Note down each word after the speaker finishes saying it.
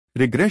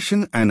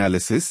Regression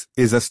analysis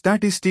is a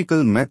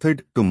statistical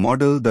method to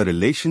model the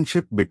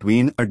relationship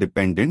between a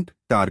dependent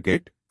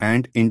target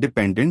and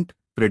independent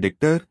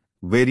predictor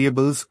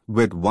variables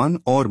with one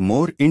or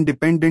more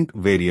independent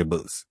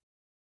variables.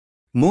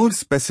 More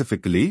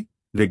specifically,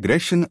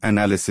 regression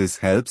analysis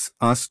helps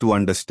us to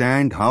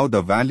understand how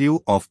the value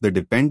of the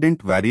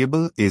dependent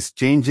variable is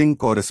changing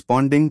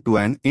corresponding to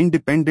an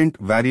independent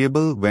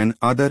variable when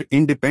other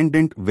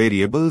independent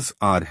variables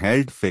are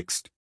held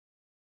fixed.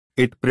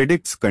 It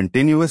predicts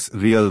continuous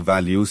real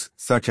values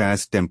such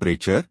as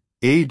temperature,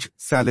 age,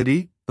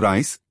 salary,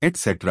 price,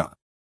 etc.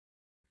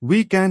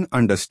 We can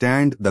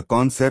understand the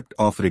concept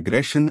of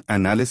regression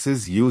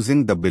analysis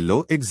using the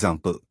below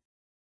example.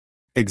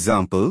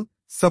 Example: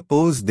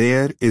 suppose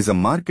there is a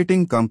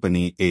marketing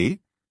company A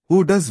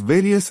who does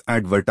various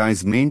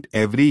advertisement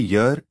every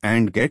year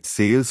and gets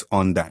sales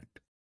on that.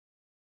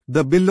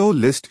 The below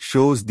list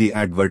shows the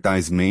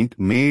advertisement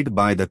made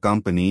by the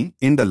company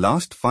in the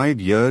last 5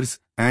 years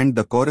and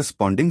the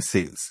corresponding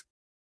sales.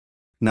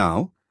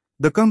 Now,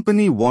 the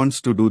company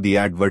wants to do the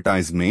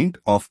advertisement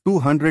of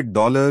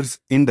 $200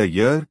 in the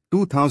year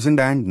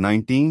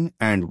 2019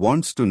 and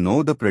wants to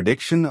know the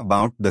prediction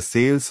about the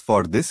sales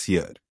for this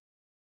year.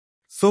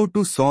 So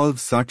to solve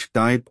such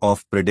type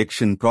of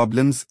prediction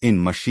problems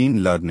in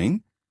machine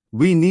learning,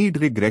 we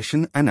need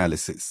regression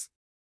analysis.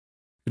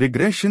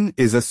 Regression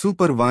is a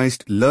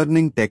supervised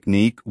learning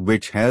technique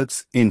which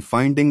helps in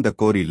finding the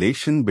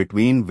correlation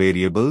between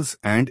variables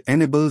and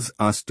enables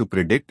us to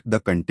predict the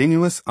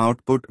continuous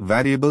output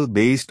variable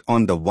based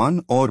on the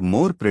one or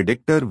more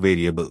predictor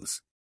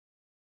variables.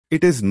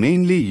 It is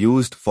mainly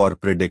used for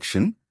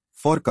prediction,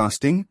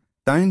 forecasting,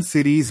 time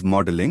series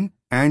modeling,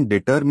 and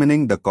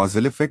determining the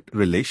causal-effect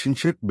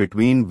relationship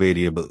between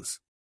variables.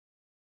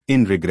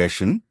 In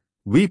regression,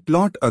 we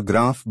plot a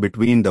graph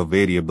between the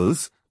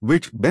variables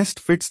which best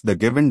fits the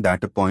given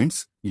data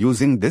points.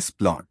 Using this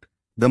plot,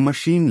 the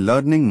machine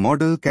learning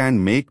model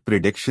can make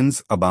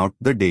predictions about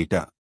the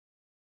data.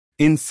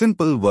 In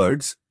simple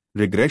words,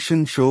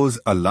 regression shows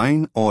a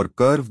line or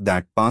curve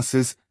that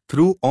passes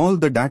through all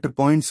the data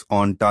points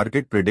on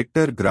target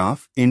predictor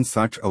graph in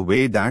such a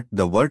way that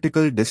the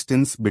vertical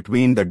distance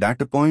between the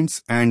data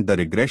points and the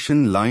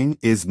regression line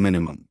is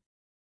minimum.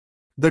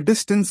 The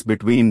distance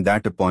between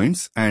data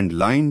points and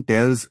line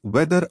tells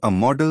whether a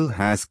model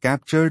has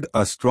captured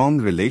a strong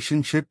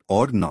relationship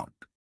or not.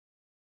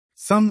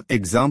 Some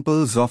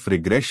examples of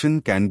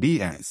regression can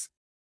be as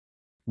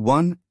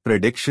 1.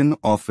 Prediction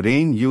of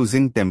rain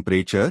using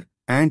temperature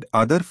and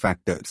other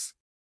factors.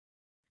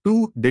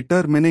 2.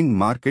 Determining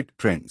market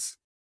trends.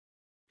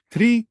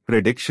 3.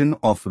 Prediction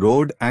of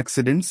road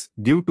accidents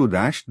due to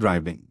rash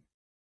driving.